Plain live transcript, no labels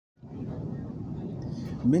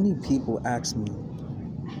Many people ask me,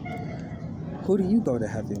 who do you go to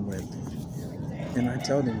heaven with? And I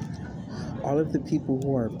tell them, all of the people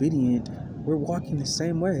who are obedient, we're walking the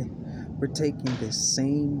same way. We're taking the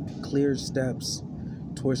same clear steps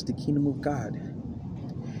towards the kingdom of God.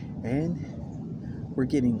 And we're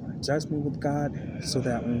getting judgment with God so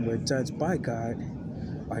that when we're judged by God,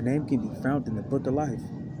 our name can be found in the book of life.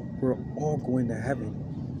 We're all going to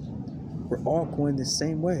heaven. We're all going the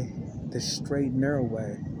same way, the straight, narrow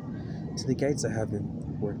way to the gates of heaven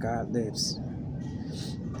where God lives.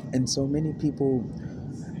 And so many people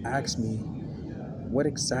ask me, what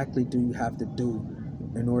exactly do you have to do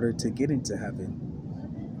in order to get into heaven?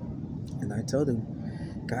 And I tell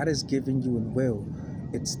them, God has given you a will.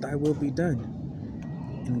 It's thy will be done.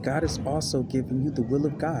 And God has also given you the will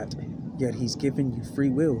of God, yet he's given you free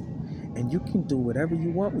will. And you can do whatever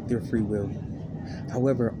you want with your free will.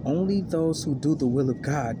 However, only those who do the will of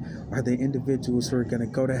God are the individuals who are going to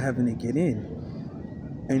go to heaven and get in.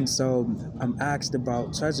 And so I'm asked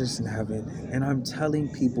about treasures in heaven, and I'm telling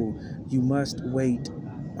people you must wait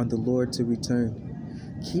on the Lord to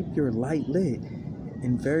return. Keep your light lit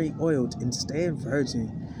and very oiled and stay a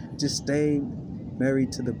virgin. Just stay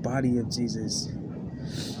married to the body of Jesus.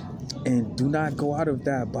 And do not go out of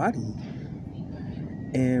that body.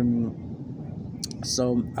 And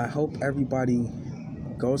so I hope everybody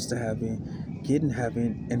goes to heaven, get in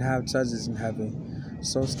heaven, and have treasures in heaven.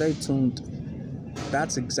 So stay tuned.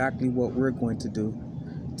 That's exactly what we're going to do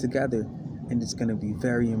together. And it's going to be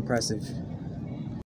very impressive.